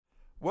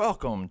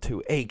Welcome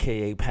to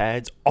AKA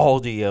Pad's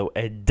Audio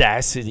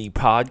Audacity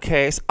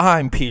Podcast.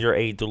 I'm Peter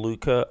A.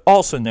 DeLuca,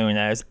 also known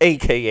as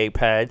AKA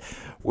Pad.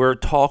 We're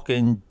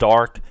talking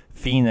Dark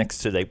Phoenix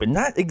today, but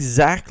not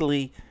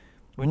exactly,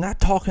 we're not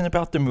talking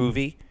about the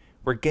movie.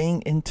 We're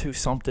getting into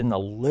something a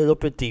little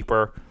bit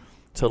deeper.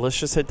 So let's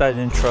just hit that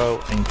intro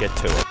and get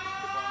to it.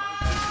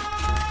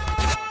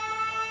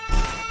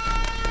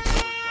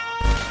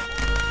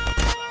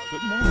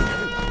 Good morning,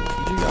 everyone.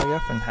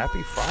 TGIF and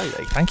happy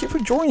Friday. Thank you for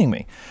joining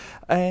me.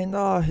 And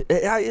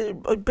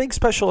a big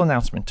special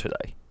announcement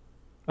today.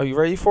 Are you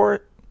ready for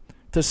it?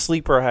 The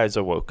sleeper has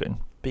awoken,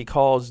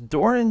 because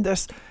during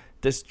this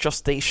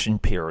gestation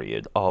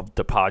period of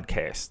the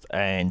podcast,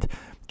 and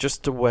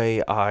just the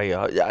way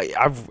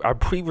I've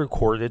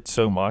pre-recorded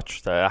so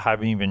much that I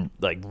haven't even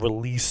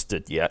released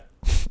it yet.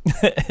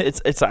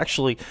 it's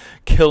actually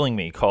killing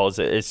me, because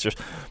it's just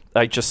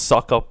I just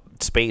suck up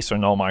space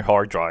on all my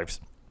hard drives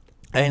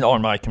and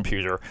on my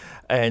computer,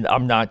 and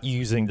I'm not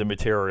using the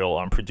material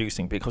I'm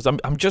producing because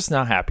I'm just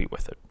not happy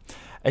with it.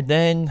 And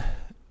then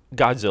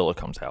Godzilla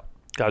comes out,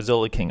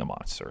 Godzilla King of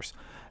Monsters,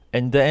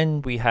 and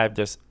then we have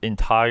this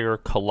entire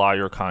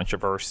Collider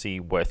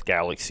controversy with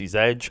Galaxy's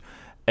Edge,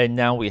 and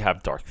now we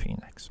have Dark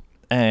Phoenix,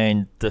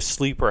 and the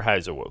sleeper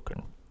has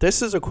awoken.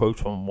 This is a quote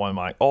from one of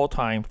my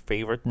all-time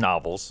favorite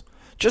novels,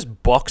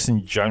 just books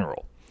in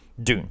general,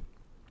 Dune.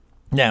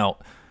 Now,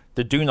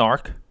 the Dune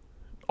arc,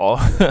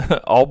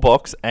 all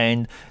books,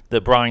 and the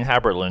Brian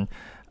Haberlin,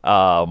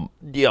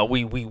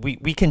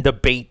 we can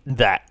debate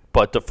that,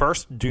 but the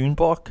first Dune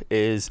book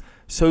is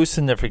so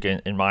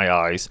significant in my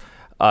eyes.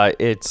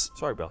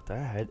 Sorry about that,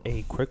 I had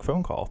a quick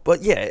phone call,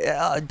 but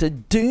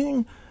the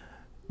Dune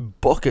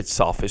book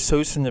itself is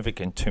so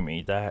significant to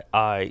me that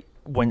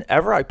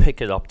whenever I pick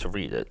it up to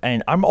read it,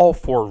 and I'm all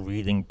for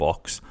reading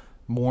books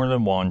more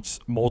than once,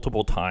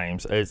 multiple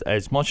times,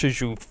 as much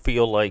as you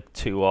feel like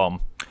to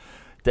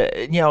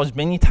as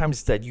many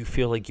times that you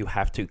feel like you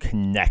have to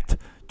connect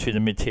to the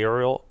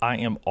material. I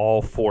am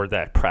all for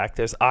that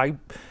practice. I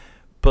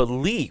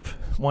believe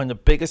one of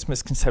the biggest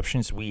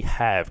misconceptions we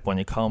have when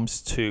it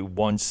comes to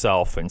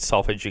oneself and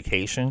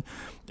self-education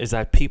is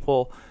that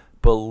people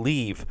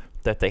believe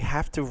that they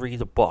have to read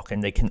a book,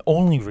 and they can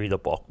only read a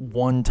book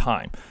one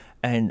time.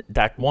 And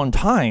that one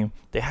time,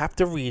 they have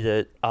to read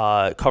it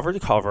cover to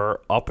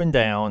cover, up and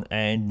down,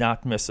 and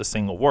not miss a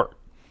single word.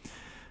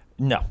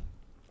 No.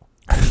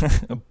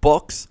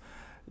 Books,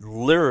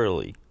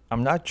 literally,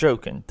 I'm not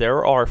joking,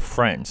 there are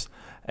friends,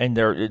 and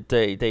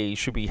they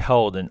should be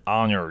held and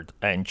honored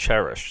and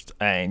cherished,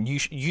 and you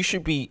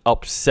should be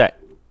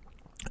upset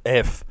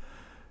if,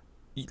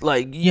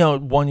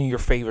 one of your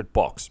favorite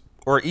books,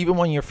 or even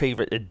one of your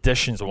favorite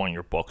editions of one of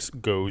your books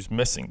goes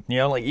missing.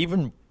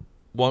 Even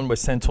one with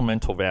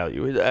sentimental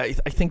value. I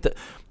think that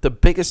the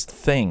biggest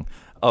thing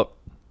a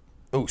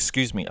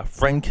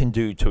friend can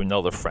do to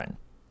another friend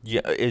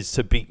is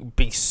to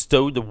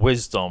bestow the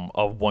wisdom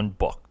of one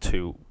book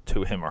to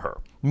him or her.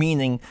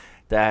 Meaning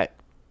that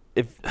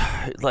if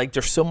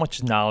there's so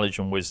much knowledge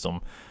and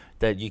wisdom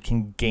that you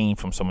can gain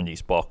from some of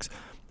these books,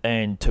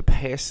 and to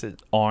pass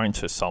it on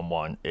to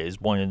someone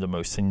is one of the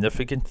most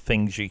significant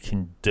things you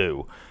can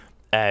do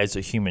as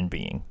a human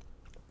being.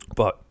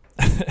 But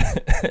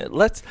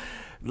let's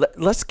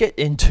get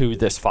into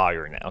this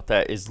fire now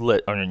that is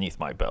lit underneath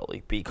my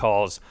belly,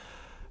 because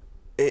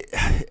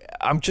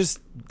I'm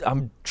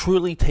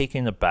truly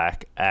taken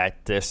aback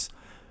at this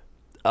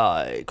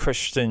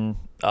Christian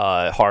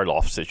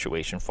Harloff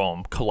situation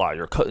from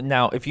Collider.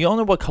 Now, if you don't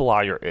know what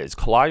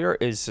Collider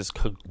is this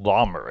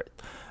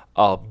conglomerate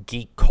of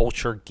geek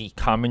culture, geek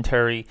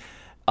commentary.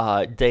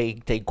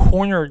 They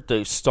cornered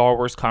the Star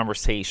Wars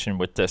conversation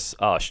with this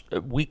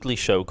weekly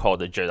show called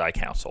the Jedi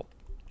Council.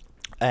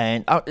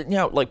 And,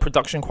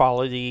 production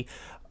quality,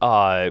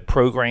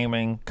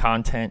 programming,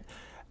 content,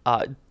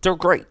 they're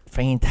great,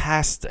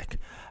 fantastic.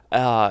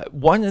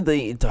 One of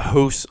the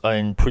hosts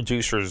and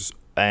producers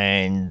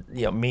and,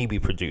 maybe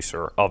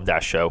producer of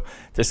that show,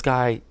 this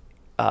guy,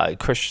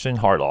 Christian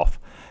Harloff,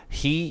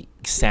 he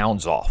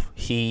sounds off.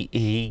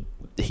 He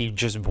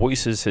just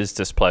voices his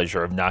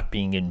displeasure of not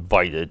being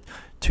invited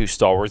to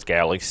Star Wars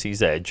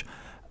Galaxy's Edge,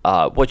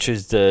 which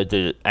is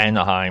the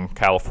Anaheim,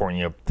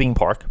 California theme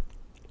park,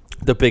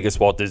 the biggest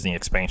Walt Disney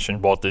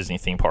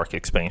theme park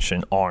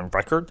expansion on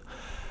record.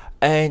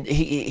 And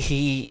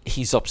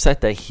he's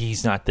upset that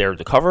he's not there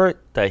to cover it,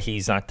 that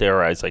he's not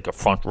there as a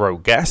front row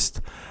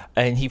guest,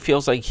 and he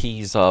feels like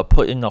he's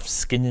put enough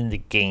skin in the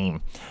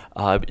game,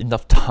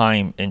 enough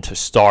time into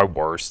Star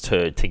Wars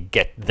to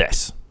get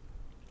this.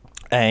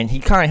 And he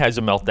kind of has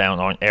a meltdown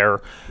on air,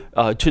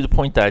 to the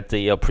point that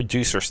the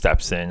producer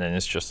steps in and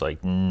it's just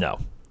no,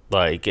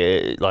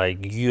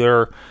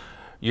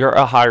 you're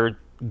a hired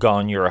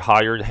gun, you're a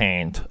hired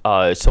hand.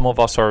 Some of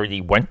us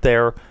already went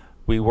there.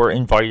 We were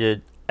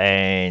invited,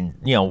 and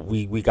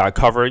we got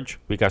coverage.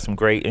 We got some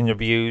great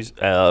interviews.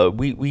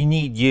 We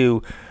need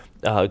you,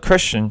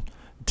 Christian,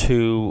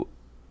 to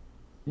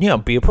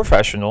be a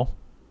professional,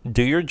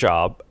 do your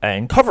job,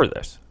 and cover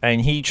this.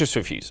 And he just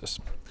refuses.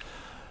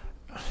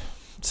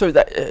 So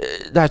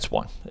that's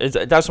one.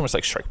 That's almost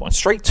like strike one.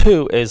 Strike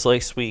two is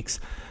last week's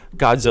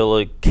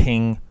Godzilla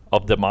King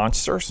of the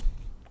Monsters,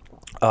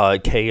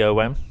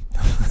 KOM,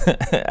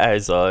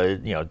 as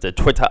the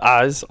Twitter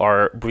eyes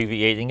are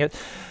abbreviating it.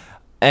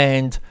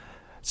 And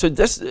so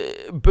this,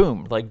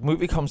 boom, like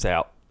movie comes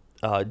out,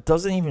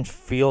 doesn't even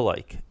feel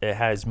like it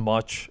has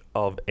much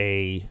of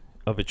a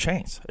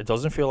chance. It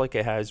doesn't feel like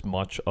it has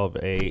much of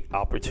a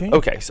opportunity.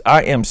 Okay, so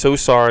I am so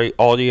sorry.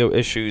 Audio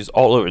issues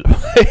all over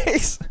the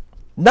place.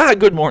 Not a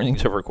good morning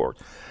to record.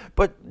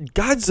 But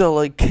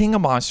Godzilla King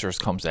of Monsters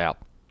comes out,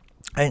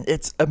 and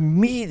it's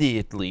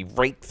immediately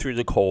raked through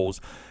the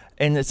coals,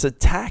 and it's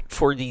attacked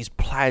for these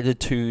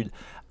platitude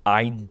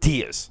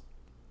ideas.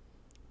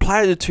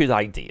 Not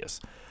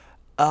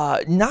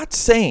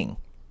saying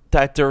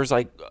that there's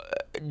like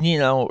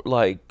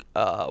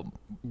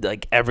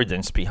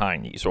evidence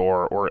behind these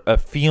or a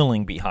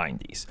feeling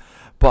behind these.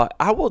 But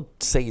I will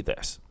say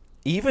this.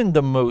 Even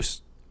the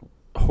most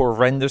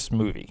horrendous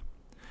movie,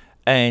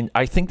 and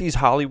I think these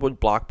Hollywood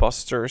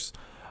blockbusters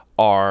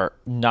are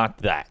not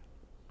that.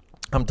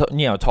 I'm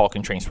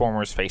talking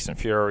Transformers, Fast and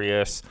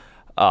Furious,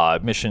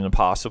 Mission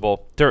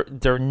Impossible.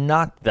 They're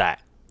not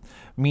that.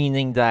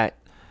 Meaning that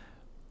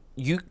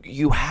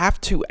you have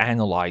to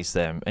analyze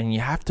them and you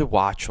have to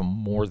watch them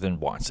more than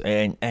once.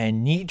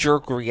 And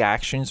knee-jerk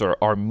reactions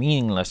are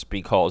meaningless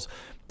because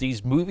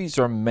these movies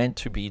are meant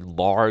to be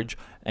large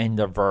and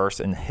diverse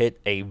and hit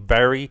a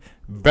very,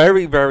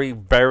 very, very,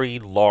 very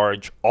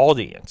large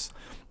audience.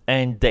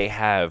 And they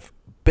have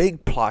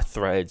big plot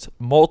threads,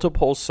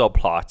 multiple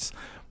subplots,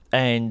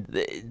 and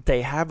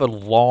they have a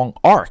long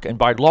arc. And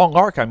by long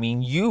arc, I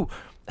mean you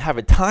have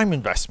a time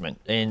investment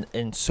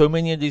in so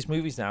many of these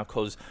movies now,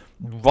 because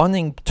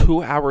running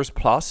 2 hours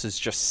plus is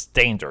just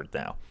standard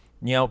now.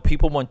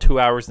 People want 2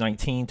 hours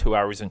 19, 2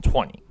 hours and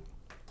 20.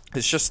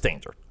 It's just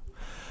standard.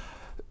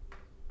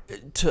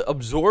 To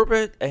absorb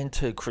it and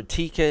to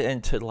critique it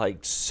and to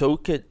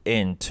soak it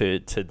into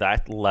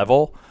that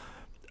level,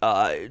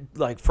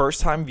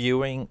 first time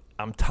viewing,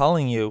 I'm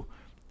telling you,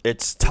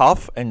 it's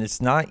tough and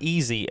it's not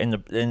easy.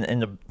 And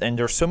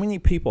there's so many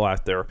people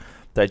out there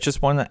that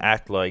just want to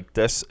act like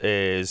this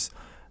is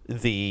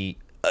the,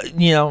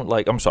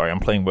 I'm sorry, I'm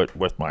playing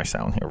with my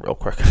sound here real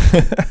quick.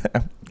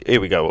 Here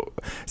we go.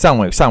 Sound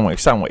wave.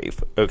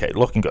 Okay,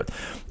 looking good.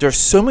 There's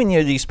so many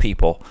of these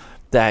people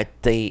that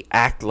they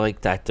act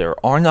like that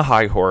they're on a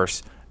high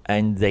horse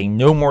and they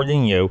know more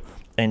than you,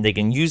 and they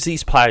can use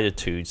these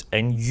platitudes,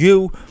 and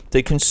you,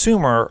 the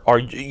consumer,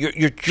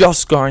 you're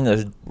just going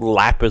to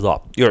lap it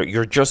up.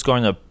 You're just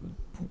going to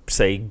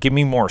say, "Give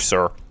me more,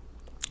 sir.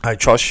 I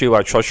trust you.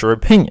 I trust your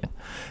opinion."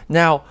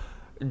 Now,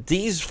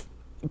 these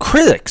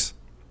critics,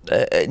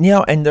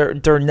 and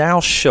they're now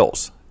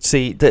shills.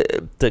 See,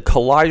 the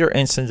Collider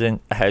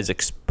incident has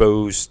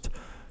exposed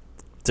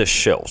the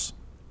shills.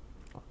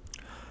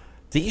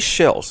 These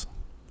shills,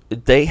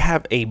 they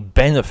have a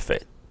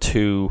benefit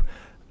to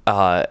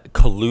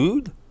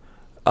collude.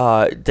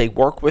 They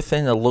work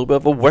within a little bit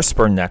of a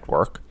whisper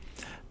network,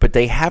 but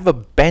they have a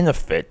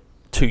benefit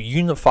to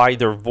unify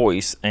their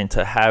voice and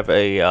to have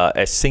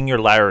a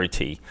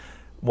singularity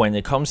when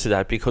it comes to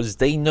that, because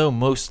they know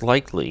most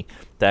likely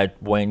that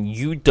when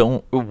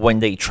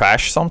they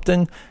trash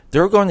something,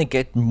 they're going to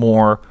get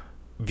more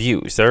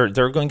views. They're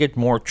going to get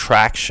more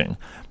traction.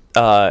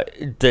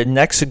 The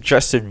next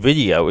suggested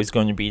video is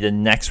going to be the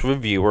next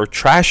reviewer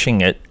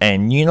trashing it,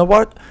 and you know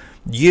what?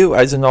 You,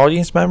 as an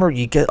audience member,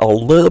 you get a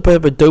little bit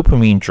of a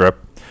dopamine drip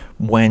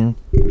when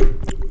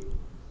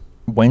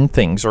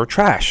things are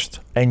trashed,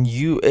 and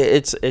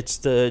it's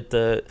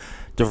the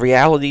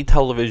reality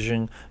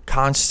television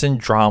constant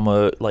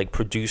drama, like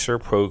producer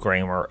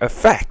programmer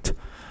effect,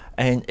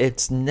 and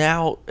it's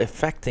now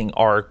affecting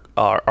our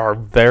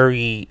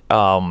very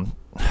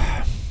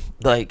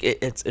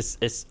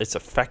it's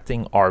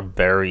affecting our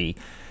very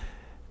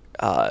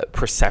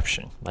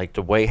perception, like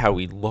the way how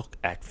we look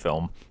at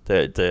film,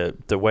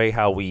 the way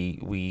how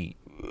we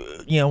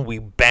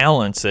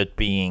balance it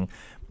being,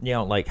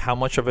 how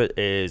much of it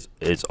is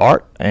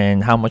art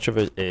and how much of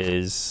it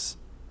is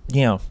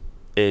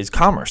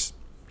commerce.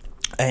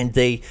 And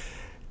they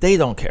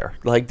don't care.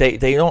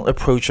 They don't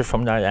approach it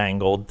from that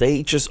angle.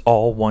 They just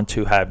all want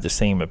to have the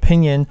same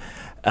opinion,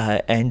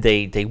 and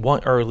they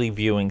want early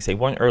viewings, they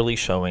want early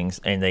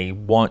showings, and they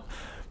want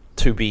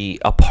to be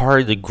a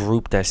part of the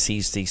group that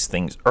sees these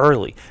things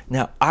early.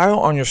 Now, I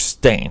don't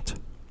understand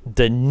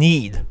the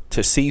need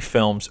to see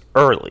films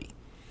early.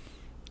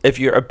 If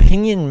your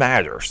opinion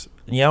matters,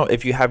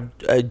 if you have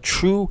a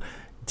true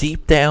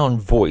deep down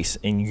voice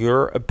in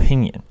your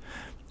opinion,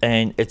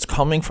 and it's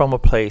coming from a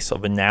place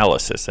of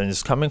analysis, and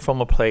it's coming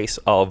from a place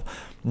of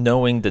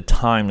knowing the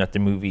time that the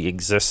movie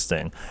exists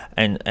in,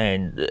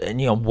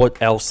 and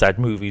what else that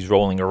movie's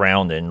rolling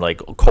around in,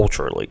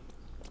 culturally.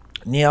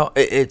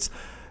 It's,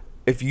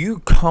 if you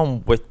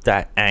come with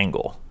that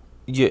angle,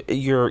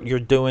 you're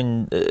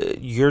doing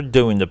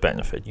the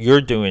benefit.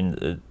 You're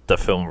doing the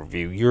film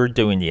review. You're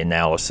doing the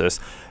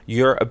analysis.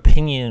 Your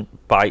opinion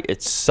by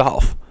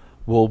itself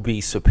will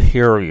be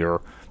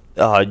superior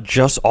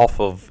just off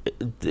of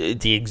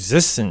the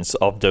existence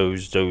of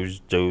those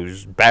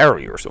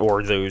barriers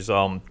or those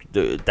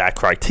that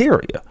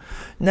criteria.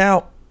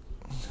 Now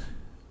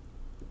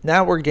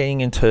we're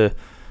getting into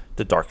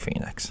the Dark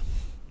Phoenix.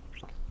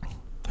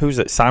 Who's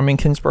it? Simon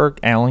Kinberg?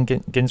 Allen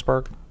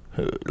Ginsberg?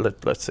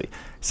 Let's see.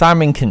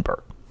 Simon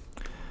Kinberg.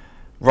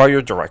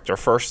 Writer, director,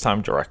 first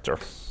time director.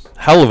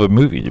 Hell of a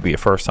movie to be a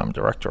first time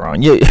director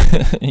on. Yeah,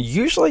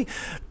 usually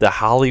the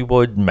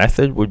Hollywood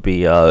method would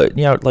be,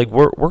 like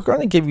we're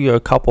going to give you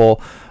a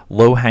couple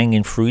low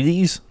hanging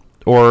fruities,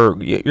 or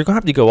you're going to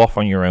have to go off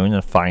on your own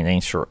and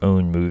finance your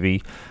own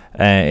movie,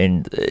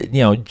 and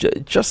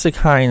just to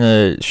kind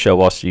of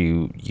show us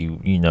you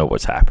know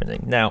what's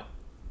happening. Now,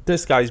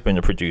 this guy's been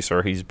a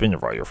producer. He's been a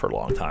writer for a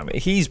long time.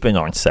 He's been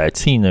on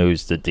sets. He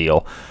knows the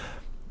deal.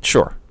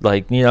 Sure,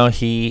 like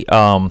he,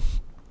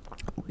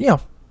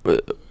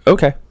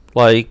 okay.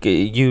 Like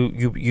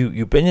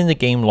you've been in the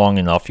game long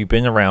enough. You've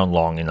been around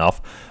long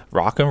enough.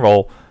 Rock and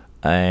roll,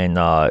 and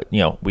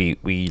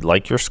we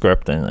like your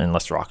script, and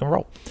let's rock and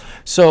roll.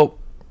 So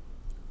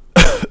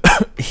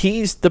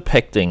he's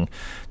depicting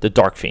the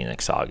Dark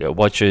Phoenix saga,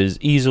 which is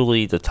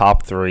easily the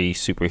top 3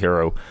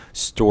 superhero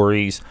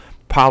stories,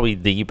 probably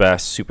the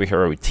best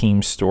superhero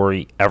team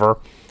story ever.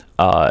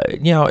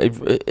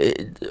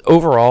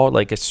 Overall,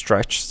 like, it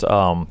stretched.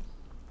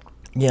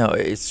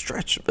 It's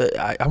stretched,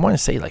 I want to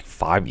say, like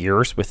 5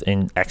 years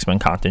within X-Men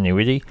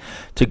continuity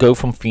to go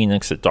from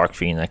Phoenix to Dark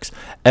Phoenix.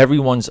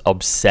 Everyone's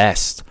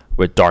obsessed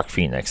with Dark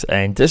Phoenix,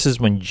 and this is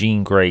when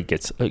Jean Grey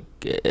gets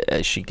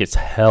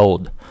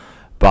held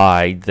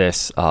by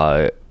this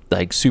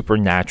like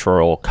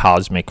supernatural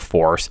cosmic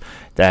force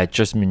that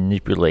just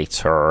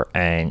manipulates her,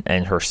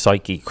 and her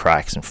psyche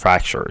cracks and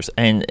fractures.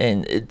 And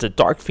the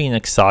Dark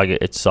Phoenix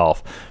saga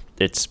itself,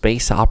 it's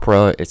space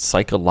opera, it's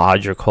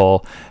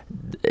psychological,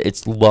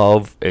 it's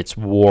love, it's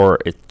war,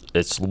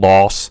 it's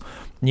loss.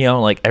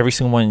 Like every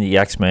single one of the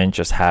X-Men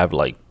just have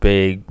like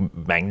big,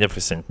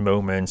 magnificent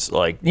moments,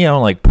 like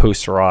like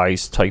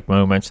posterized type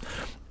moments.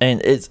 And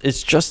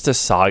it's just a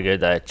saga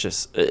that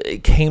just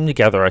it came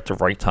together at the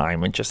right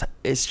time, and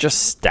it's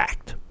just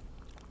stacked.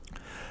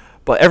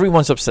 But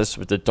everyone's obsessed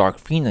with the Dark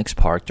Phoenix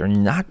part. They're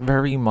not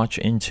very much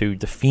into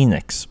the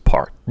Phoenix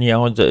part,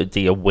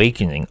 the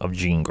awakening of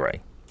Jean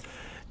Grey.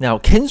 Now,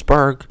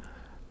 Kinberg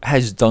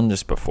has done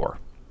this before.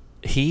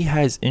 He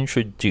has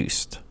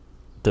introduced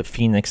the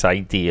Phoenix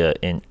idea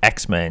in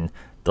X-Men: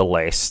 The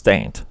Last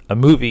Stand, a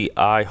movie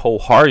I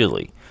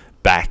wholeheartedly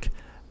back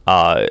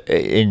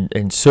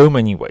in so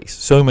many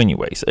ways.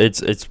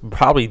 It's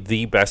probably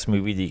the best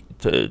movie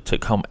to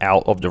come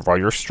out of the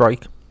writer's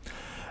strike.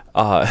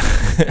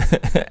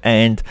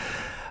 And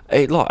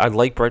hey, look, I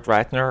like Brett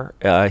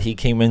Ratner. He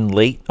came in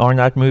late on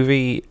that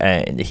movie,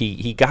 and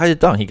he got it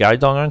done. He got it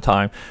done on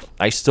time.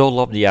 I still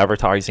love the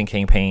advertising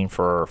campaign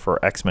for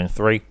X-Men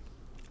 3.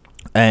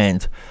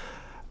 And,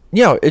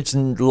 it's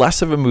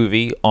less of a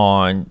movie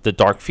on the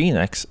Dark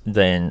Phoenix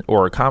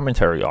or a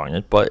commentary on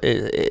it, but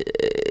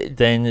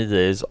than it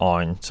is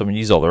on some of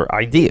these other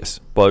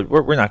ideas. But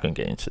we're not going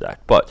to get into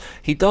that. But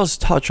he does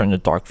touch on the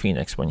Dark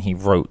Phoenix when he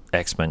wrote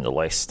X-Men: The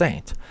Last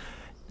Stand.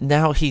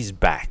 Now he's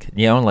back.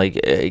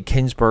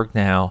 Kinberg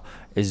now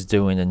is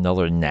doing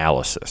another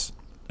analysis.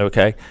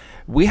 Okay,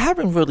 we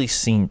haven't really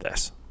seen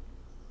this.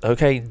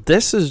 Okay,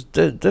 this is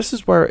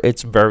where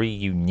it's very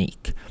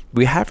unique.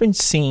 We haven't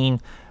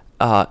seen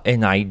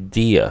an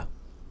idea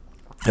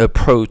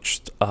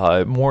approached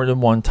more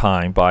than one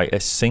time by a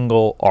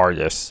single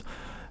artist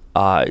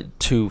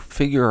to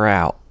figure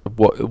out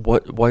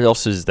what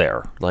else is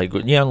there. Like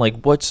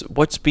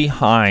what's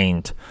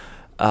behind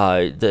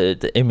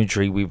the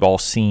imagery we've all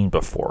seen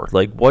before.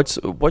 Like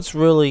what's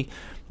really,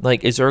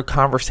 like, is there a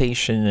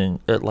conversation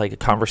and like a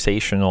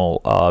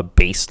conversational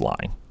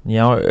baseline?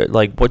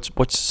 Like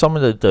what's some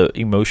of the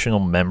emotional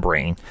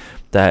membrane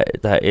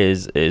that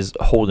is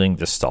holding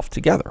this stuff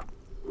together.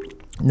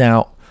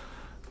 Now,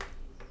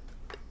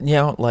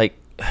 like,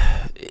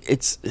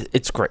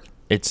 it's great.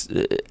 It's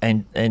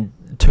and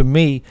to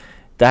me,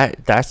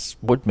 that's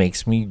what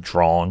makes me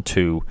drawn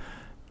to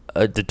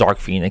the Dark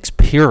Phoenix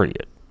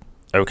period.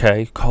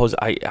 Okay, because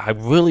I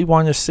really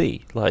want to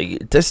see,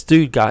 like, this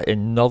dude got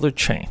another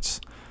chance,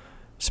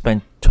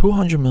 spent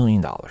 $200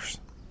 million,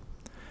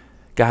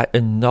 got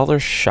another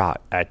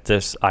shot at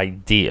this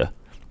idea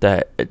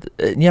that,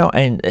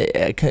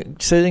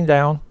 and sitting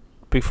down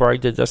before I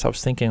did this, I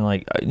was thinking,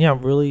 like,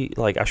 really,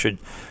 like, I should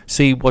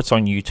see what's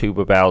on YouTube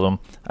about him.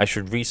 I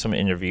should read some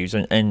interviews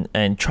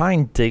and try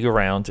and dig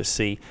around to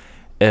see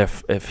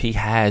if he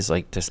has,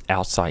 like, this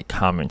outside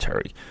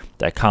commentary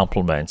that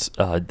complements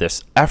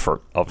this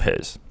effort of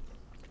his.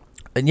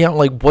 And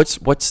like,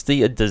 what's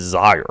the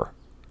desire?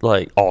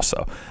 Like,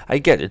 also, I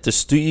get it, the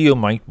studio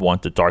might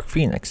want the Dark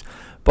Phoenix,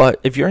 but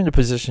if you're in the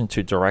position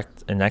to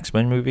direct an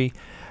X-Men movie,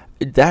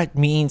 that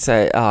means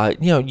that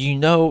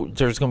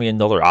there's going to be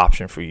another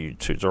option for you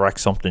to direct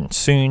something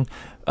soon,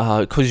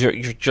 because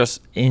you're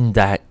just in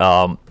that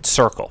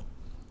circle.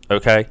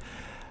 Okay.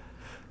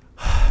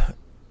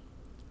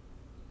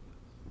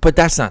 But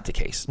that's not the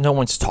case. No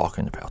one's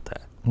talking about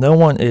that. No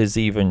one is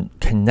even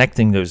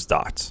connecting those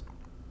dots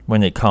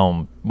when it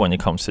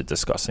comes to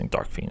discussing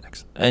Dark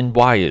Phoenix. And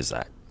why is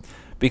that?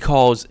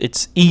 Because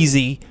it's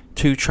easy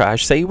to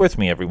trash. Say it with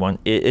me, everyone.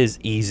 It is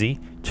easy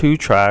to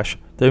trash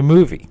the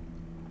movie.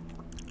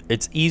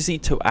 It's easy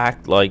to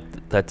act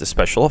like that the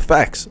special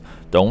effects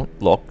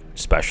don't look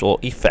special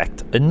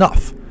effect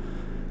enough.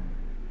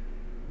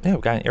 Yeah,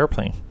 we've got an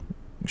airplane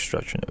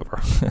stretching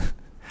over.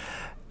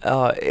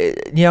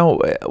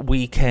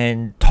 We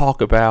can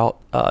talk about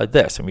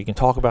this and we can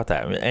talk about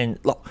that. And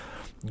look,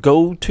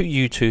 go to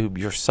YouTube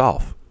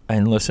yourself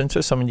and listen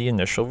to some of the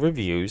initial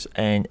reviews,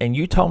 and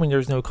you tell me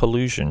there's no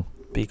collusion,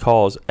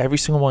 because every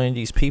single one of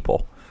these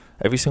people,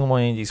 every single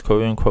one of these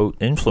quote-unquote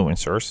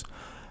influencers,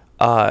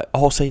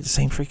 all say the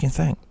same freaking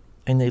thing.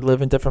 And they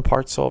live in different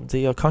parts of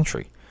the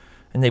country.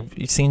 And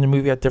they've seen the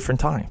movie at different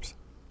times.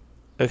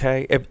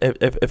 Okay?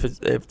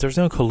 If there's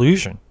no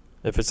collusion,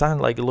 if it's not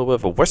like a little bit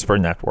of a whisper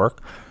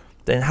network,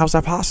 then how's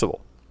that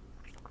possible?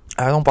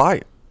 I don't buy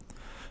it.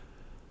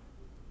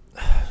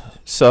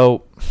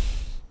 So,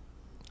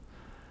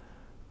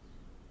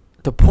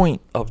 the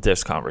point of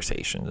this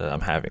conversation that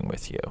I'm having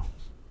with you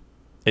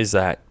is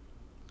that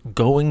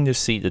going to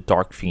see The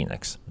Dark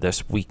Phoenix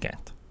this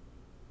weekend,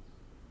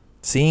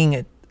 seeing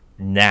it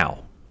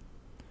now,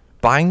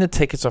 buying the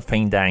tickets of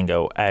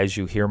Fandango as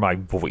you hear my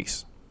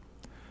voice,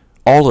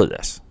 all of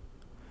this,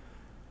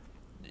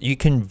 you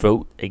can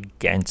vote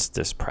against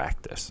this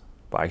practice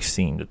by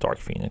seeing The Dark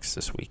Phoenix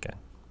this weekend.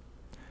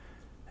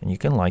 And you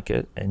can like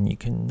it and you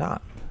can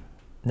not.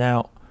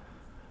 Now,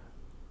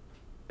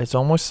 it's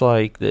almost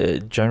like the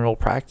general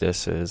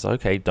practice is,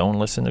 okay, don't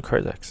listen to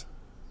critics.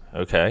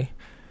 Okay?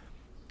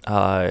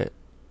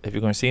 If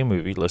you're going to see a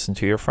movie, listen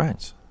to your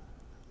friends.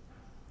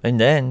 And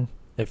then,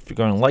 if you're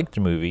going to like the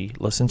movie,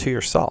 listen to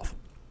yourself.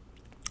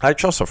 I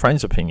trust a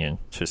friend's opinion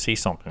to see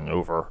something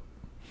over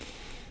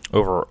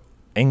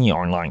any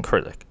online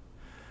critic,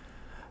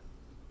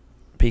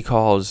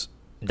 because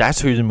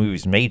that's who the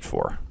movie's made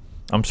for.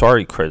 I'm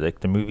sorry, critic,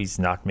 the movie's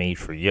not made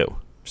for you.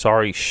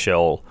 Sorry,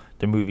 shill,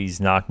 the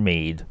movie's not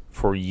made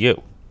for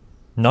you.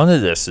 None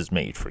of this is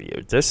made for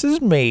you. This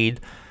is made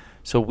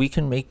so we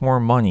can make more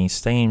money,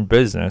 stay in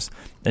business,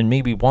 and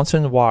maybe once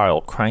in a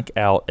while crank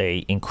out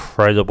a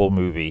incredible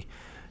movie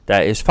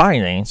that is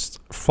financed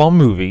from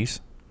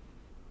movies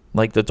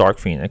like The Dark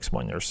Phoenix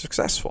when they're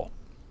successful.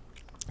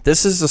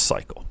 This is the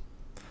cycle.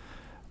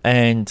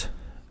 And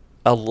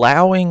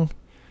allowing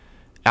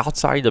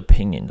outside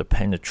opinion to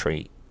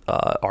penetrate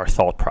our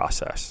thought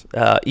process,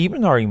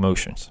 even our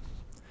emotions,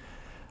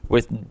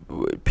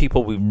 with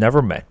people we've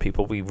never met,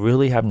 people we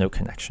really have no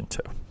connection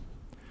to.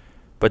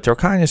 But they're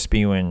kind of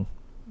spewing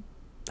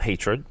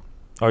hatred.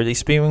 Are they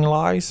spewing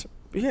lies?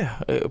 Yeah,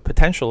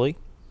 potentially.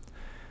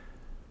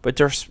 But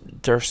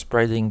they're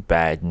spreading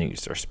bad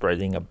news. They're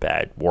spreading a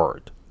bad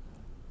word.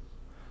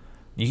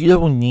 You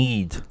don't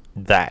need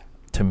that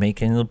to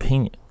make an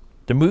opinion.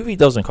 The movie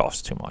doesn't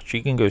cost too much.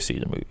 You can go see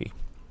the movie.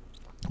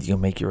 You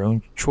can make your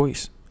own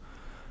choice.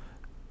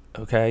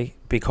 Okay?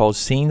 Because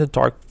seeing The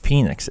Dark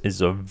Phoenix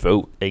is a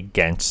vote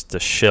against the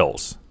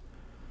shills.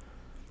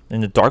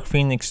 And The Dark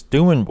Phoenix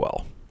doing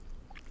well.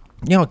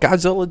 You know,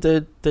 Godzilla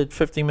did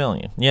 50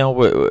 million. You know,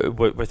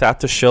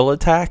 without the shill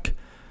attack,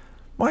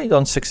 might have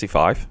done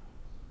 65.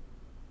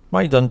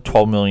 Might have done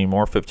 12 million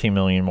more, 15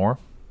 million more.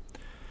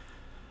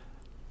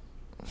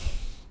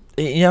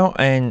 You know,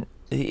 and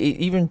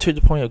even to the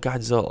point of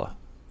Godzilla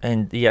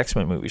and the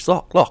X-Men movies.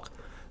 Look.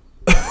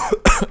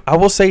 I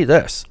will say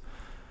this.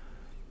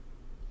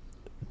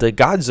 The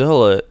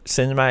Godzilla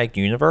cinematic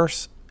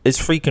universe is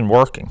freaking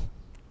working.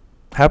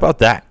 How about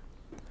that?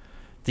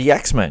 The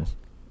X-Men,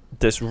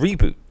 this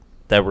reboot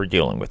that we're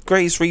dealing with,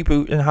 greatest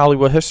reboot in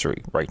Hollywood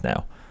history right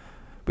now.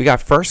 We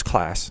got First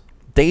Class,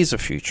 Days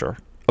of Future,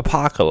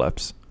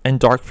 Apocalypse, and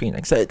Dark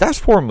Phoenix. That's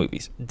 4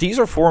 movies. These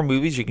are 4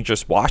 movies you can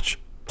just watch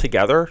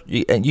together,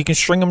 and you can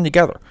string them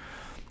together.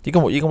 You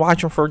can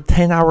watch them for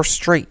 10 hours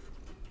straight.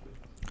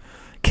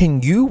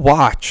 Can you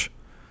watch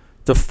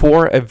the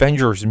 4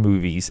 Avengers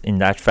movies in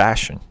that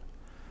fashion?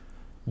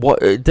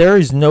 There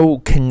is no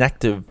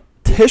connective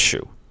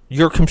tissue.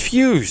 You're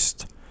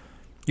confused.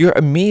 You're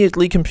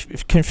immediately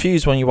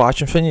confused when you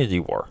watch Infinity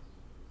War.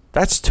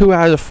 That's 2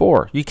 out of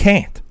 4. You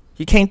can't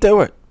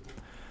do it.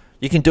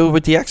 You can do it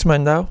with the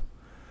X-Men, though.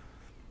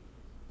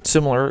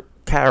 Similar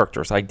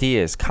characters,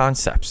 ideas,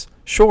 concepts.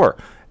 Sure.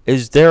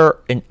 Is there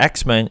an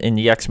X-Men in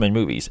the X-Men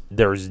movies?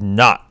 There's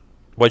not.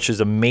 Which is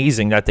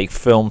amazing that they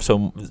film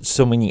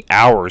so many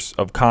hours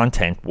of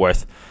content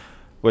with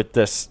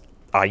this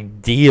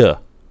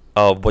idea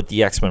of what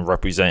the X-Men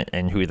represent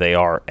and who they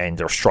are and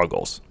their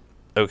struggles.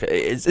 Okay,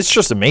 it's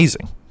just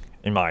amazing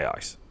in my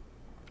eyes.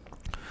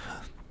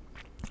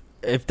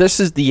 If this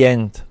is the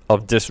end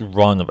of this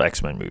run of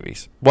X-Men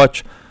movies,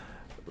 which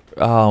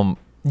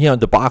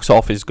the box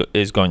office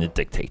is going to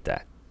dictate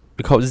that,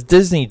 because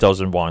Disney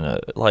doesn't want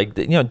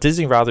to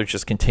Disney rather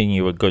just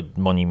continue a good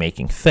money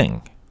making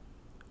thing.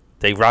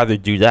 They rather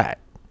do that.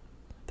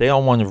 They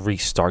don't want to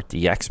restart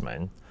the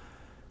X-Men,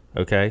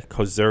 okay?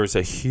 Because there's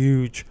a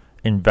huge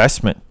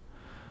investment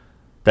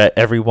that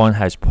everyone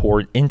has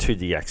poured into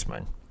the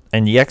X-Men.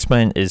 And the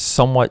X-Men is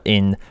somewhat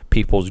in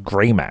people's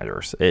gray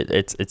matters.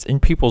 It's in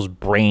people's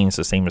brains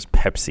the same as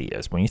Pepsi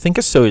is. When you think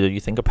of soda,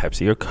 you think of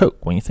Pepsi or Coke.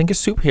 When you think of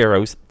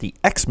superheroes, the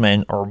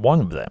X-Men are one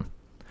of them.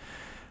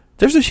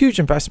 There's a huge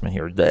investment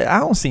here. I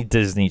don't see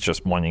Disney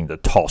just wanting to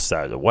toss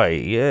that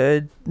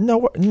away.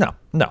 No.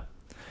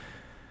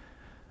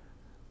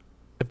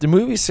 If the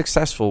movie's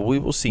successful, we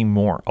will see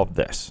more of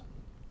this.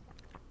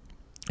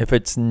 If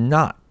it's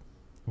not,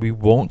 we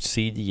won't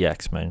see the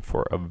X-Men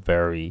for a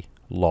very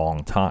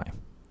long time.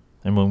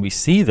 And when we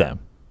see them,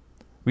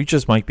 we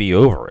just might be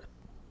over it.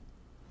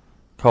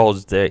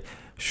 Because they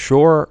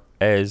sure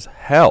as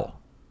hell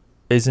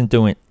isn't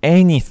doing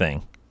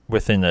anything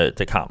within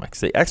the comics.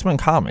 The X-Men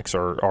comics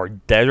are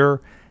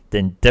deader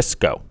than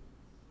disco.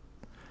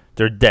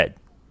 They're dead.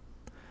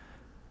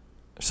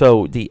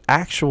 So the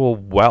actual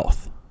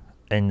wealth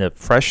and the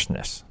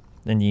freshness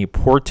and the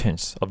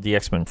importance of the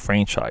X-Men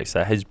franchise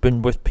that has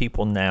been with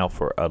people now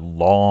for a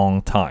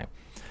long time,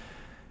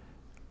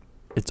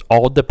 it's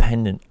all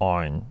dependent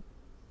on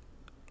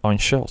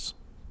shills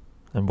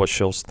and what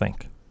shills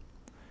think.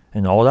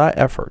 And all that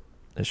effort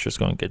is just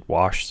going to get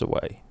washed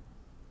away,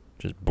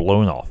 just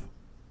blown off.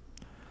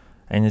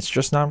 And it's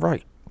just not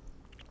right.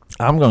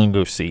 I'm going to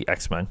go see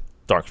X-Men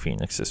Dark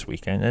Phoenix this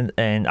weekend,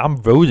 and I'm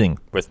voting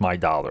with my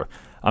dollar.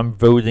 I'm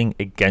voting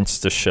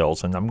against the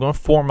shills, and I'm going to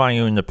form my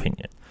own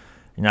opinion.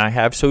 And I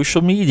have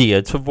social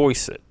media to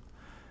voice it.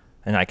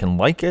 And I can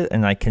like it,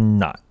 and I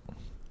cannot.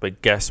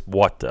 But guess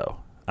what, though?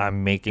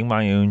 I'm making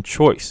my own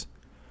choice.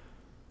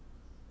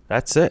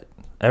 That's it.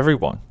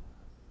 Everyone.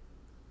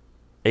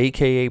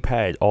 AKA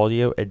Pad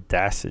Audio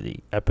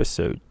Audacity,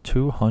 episode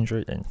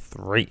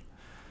 203.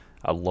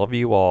 I love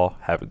you all.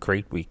 Have a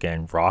great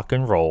weekend. Rock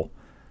and roll.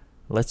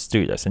 Let's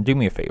do this. And do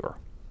me a favor.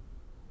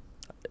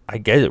 I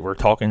get it. We're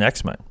talking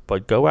X-Men.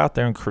 But go out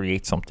there and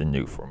create something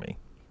new for me.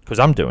 Because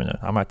I'm doing it.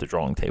 I'm at the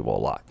drawing table a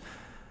lot.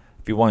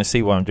 If you want to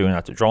see what I'm doing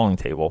at the drawing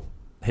table,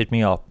 hit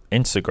me up.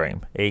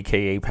 Instagram,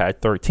 AKA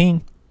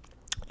Pad13.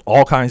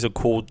 All kinds of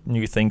cool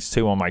new things,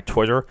 too, on my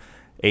Twitter,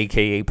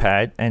 AKA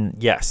Pad. And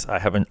yes, I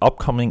have an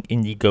upcoming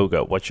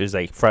Indiegogo, which is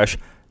a fresh,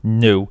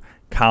 new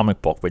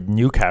comic book with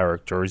new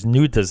characters,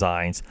 new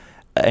designs,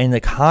 and a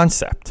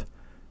concept.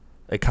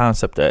 A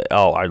concept that,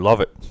 I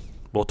love it.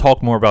 We'll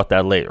talk more about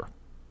that later.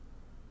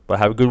 But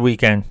have a good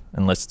weekend,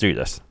 and let's do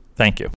this. Thank you.